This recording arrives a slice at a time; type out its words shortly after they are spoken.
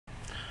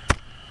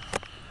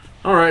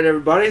Alright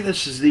everybody,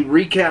 this is the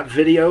recap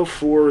video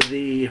for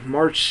the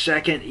March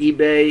 2nd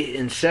eBay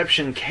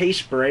Inception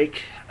case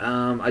break.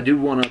 I do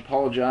want to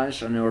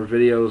apologize. I know our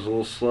video is a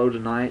little slow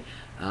tonight,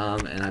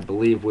 and I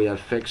believe we have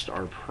fixed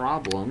our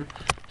problem.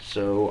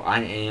 So I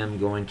am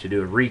going to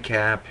do a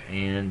recap,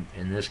 and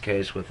in this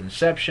case with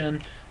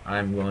Inception,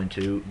 I'm going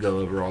to go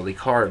over all the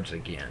cards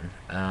again.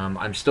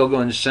 I'm still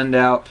going to send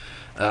out,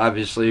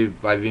 obviously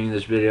by viewing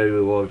this video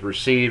you will have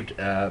received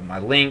my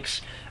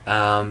links.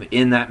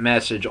 In that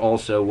message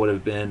also would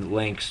have been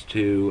links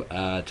to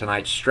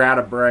tonight's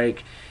strata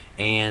break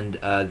and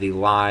the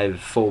live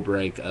full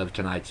break of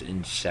tonight's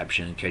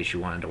Inception, in case you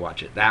wanted to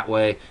watch it that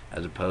way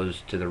as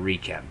opposed to the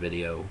recap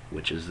video,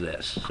 which is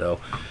this. So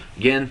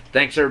again,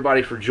 thanks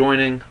everybody for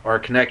joining. Our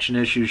connection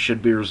issues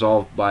should be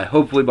resolved by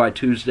hopefully by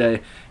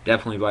Tuesday,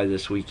 definitely by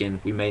this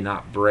weekend. We may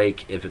not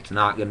break if it's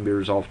not going to be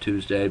resolved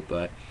Tuesday,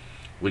 but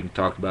we can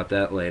talk about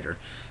that later.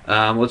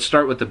 Let's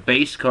start with the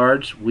base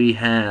cards. We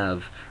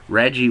have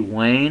Reggie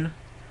Wayne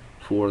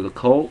for the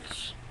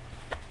Colts,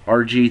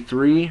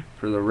 RG3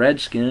 for the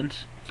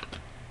Redskins,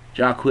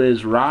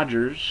 Jacquizz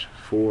Rodgers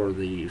for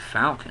the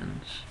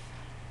Falcons,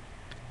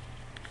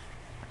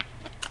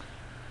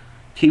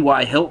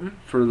 T.Y. Hilton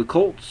for the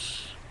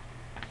Colts,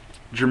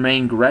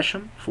 Jermaine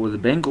Gresham for the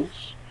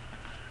Bengals,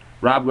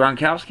 Rob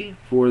Gronkowski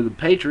for the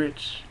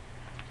Patriots,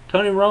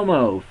 Tony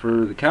Romo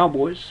for the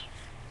Cowboys,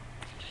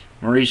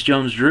 Maurice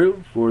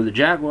Jones-Drew for the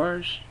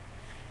Jaguars,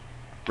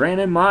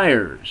 Brandon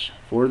Myers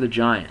for the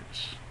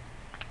Giants,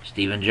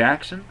 Steven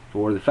Jackson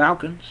for the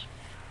Falcons,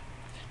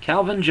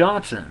 Calvin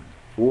Johnson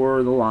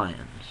for the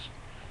Lions,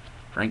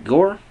 Frank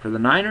Gore for the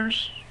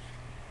Niners,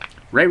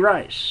 Ray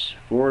Rice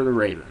for the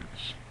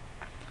Ravens,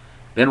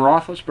 Ben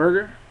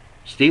Roethlisberger,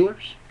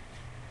 Steelers,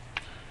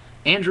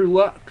 Andrew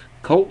Luck,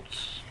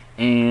 Colts,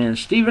 and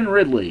Stephen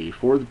Ridley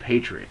for the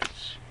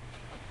Patriots.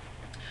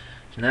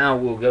 So now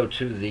we'll go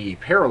to the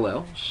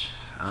parallels.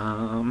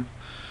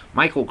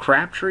 Michael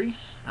Crabtree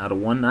out of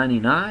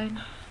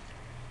 199.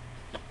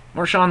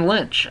 Marshawn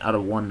Lynch out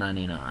of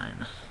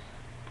 199.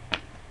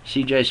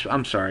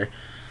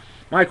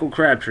 Michael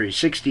Crabtree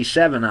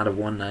 67 out of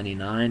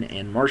 199,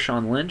 and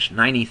Marshawn Lynch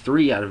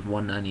 93 out of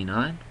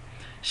 199.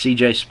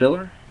 CJ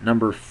Spiller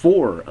number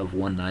 4 of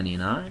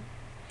 199.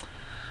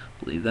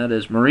 I believe that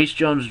is Maurice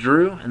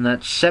Jones-Drew, and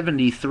that's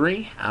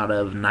 73 out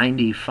of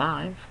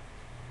 95.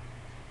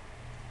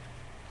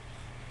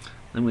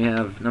 Then we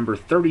have number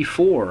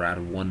 34 out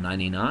of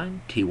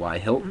 199, T.Y.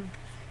 Hilton.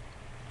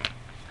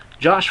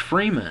 Josh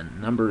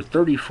Freeman, number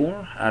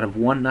 34 out of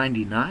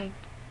 199.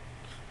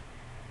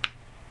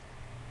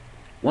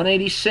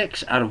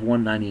 186 out of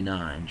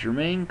 199,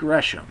 Jermaine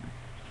Gresham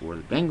for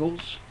the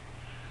Bengals.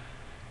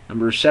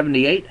 Number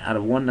 78 out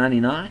of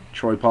 199,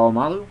 Troy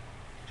Polamalu.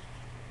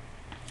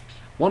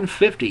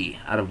 150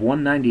 out of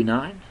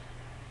 199,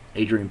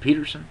 Adrian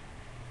Peterson.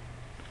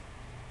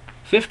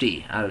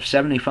 50 out of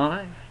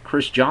 75,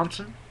 Chris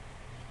Johnson.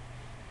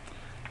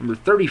 Number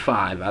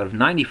 35 out of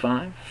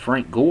 95,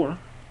 Frank Gore.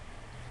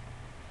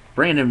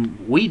 Brandon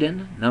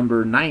Weeden,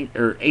 number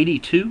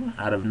 82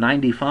 out of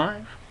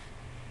 95.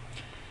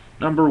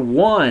 Number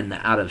 1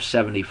 out of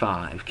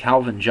 75,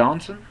 Calvin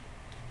Johnson.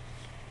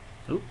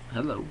 Oh,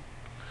 hello.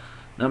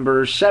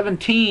 Number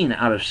 17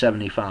 out of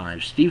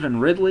 75, Stephen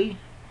Ridley.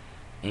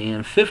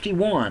 And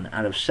 51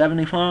 out of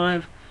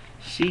 75,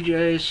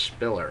 CJ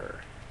Spiller.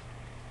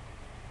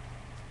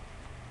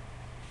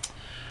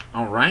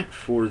 Alright,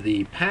 for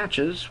the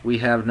patches, we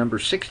have number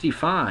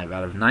 65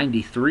 out of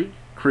 93,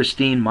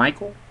 Christine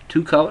Michael,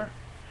 2-color.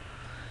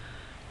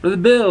 For the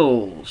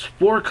Bills,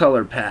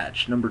 4-color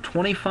patch, number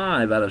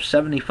 25 out of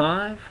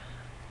 75,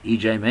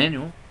 E.J.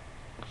 Manuel.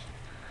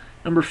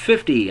 Number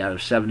 50 out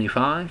of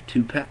 75,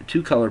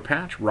 2-color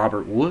patch,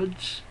 Robert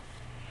Woods.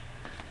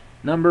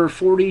 Number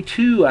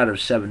 42 out of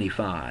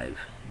 75,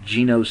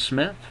 Geno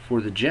Smith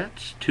for the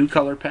Jets,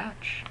 2-color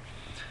patch.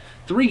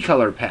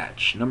 3-color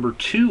patch, number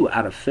 2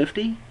 out of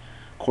 50,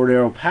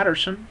 Cordero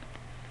Patterson.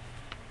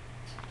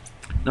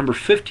 Number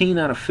 15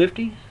 out of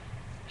 50,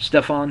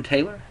 Stephon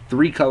Taylor,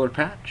 3-color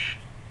patch.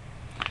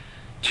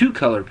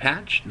 2-color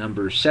patch,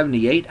 number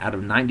 78 out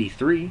of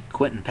 93,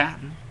 Quentin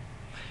Patton.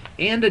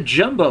 And a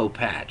jumbo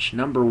patch,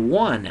 number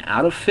 1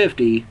 out of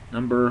 50,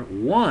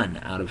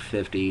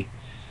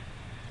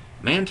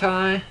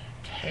 Manti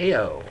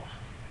Te'o.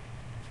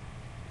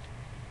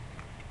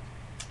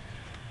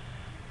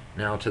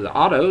 Now to the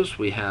autos,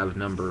 we have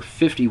number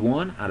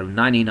 51 out of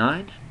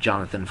 99,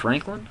 Jonathan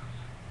Franklin.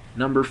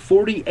 Number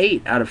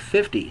 48 out of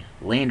 50,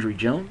 Landry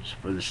Jones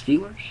for the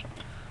Steelers.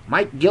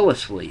 Mike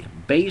Gillislee,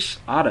 base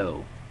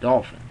auto,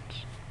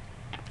 Dolphins.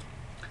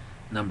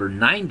 Number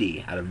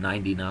 90 out of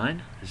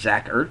 99,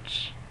 Zach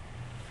Ertz.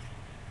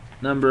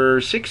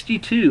 Number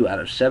 62 out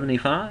of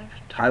 75,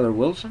 Tyler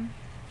Wilson.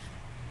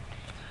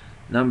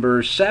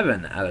 Number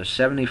 7 out of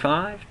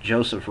 75,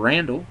 Joseph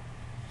Randle.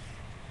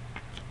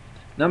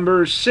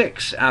 Number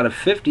 6 out of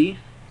 50,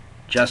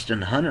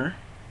 Justin Hunter.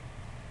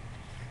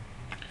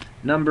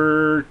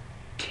 Number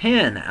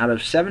 10 out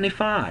of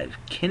 75,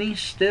 Kenny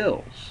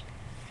Stills.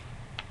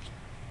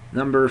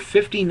 Number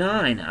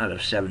 59 out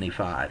of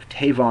 75,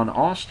 Tavon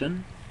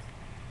Austin.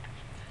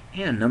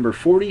 And number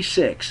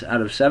 46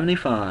 out of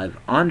 75,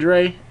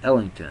 Andre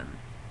Ellington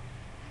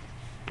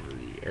for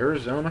the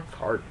Arizona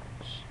Cardinals.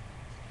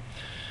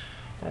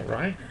 All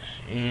right,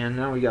 and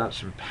now we got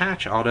some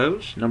patch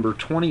autos. Number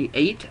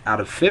 28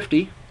 out of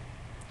 50,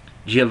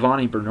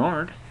 Giovanni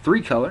Bernard,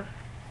 3-color.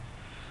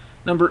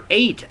 Number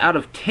 8 out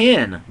of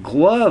 10,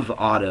 glove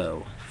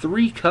auto,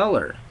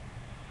 3-color,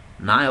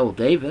 Niall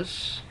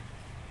Davis.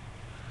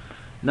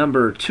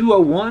 Number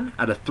 201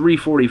 out of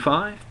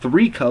 345,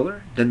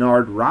 3-color,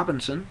 Denard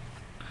Robinson.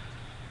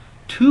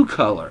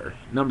 2-color,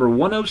 number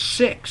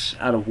 106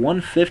 out of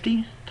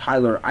 150,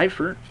 Tyler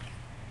Eifert.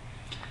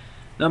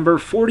 Number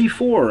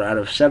 44 out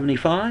of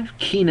 75,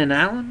 Keenan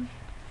Allen.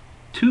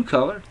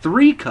 2-color,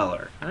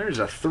 3-color. There's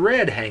a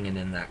thread hanging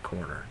in that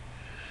corner.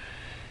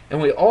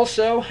 And we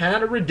also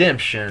had a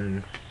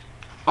redemption.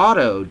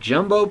 Auto,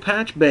 jumbo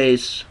patch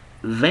base,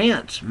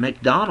 Vance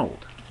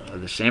McDonald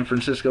of the San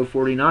Francisco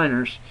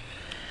 49ers.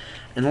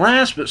 And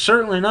last but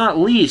certainly not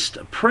least,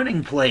 a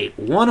printing plate,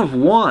 1 of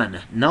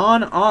 1,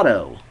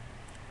 non-auto,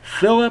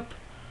 Philip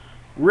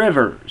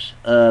Rivers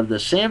of the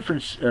San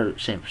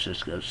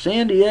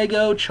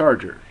Diego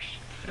Chargers.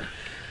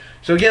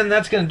 So again,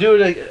 that's going to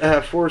do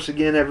it for us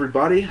again,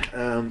 everybody.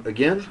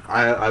 Again,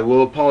 I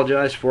will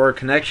apologize for our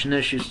connection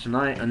issues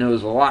tonight. I know it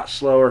was a lot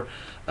slower,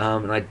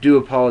 and I do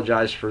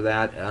apologize for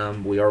that.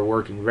 We are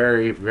working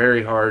very,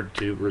 very hard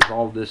to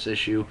resolve this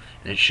issue,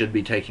 and it should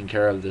be taken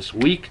care of this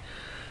week.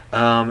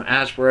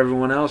 As for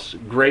everyone else,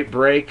 great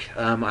break.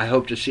 I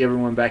hope to see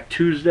everyone back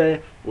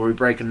Tuesday, where we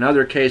break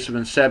another case of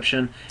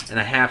Inception and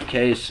a half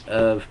case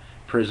of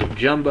Prism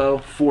Jumbo.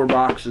 4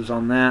 boxes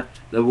on that.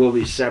 They will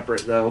be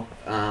separate though,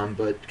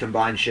 but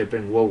combined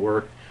shipping will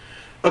work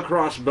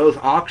across both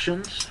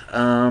auctions.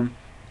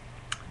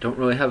 Don't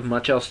really have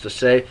much else to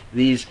say.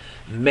 These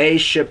may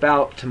ship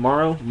out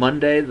tomorrow,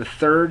 Monday the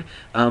 3rd,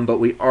 but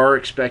we are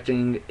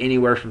expecting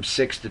anywhere from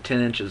 6 to 10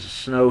 inches of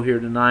snow here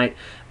tonight,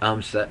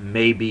 so that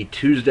may be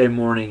Tuesday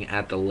morning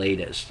at the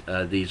latest.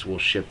 These will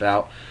ship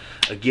out.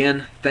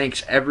 Again,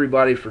 thanks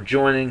everybody for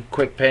joining.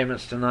 Quick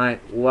payments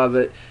tonight. Love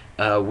it.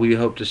 We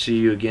hope to see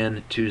you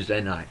again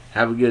Tuesday night.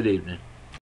 Have a good evening.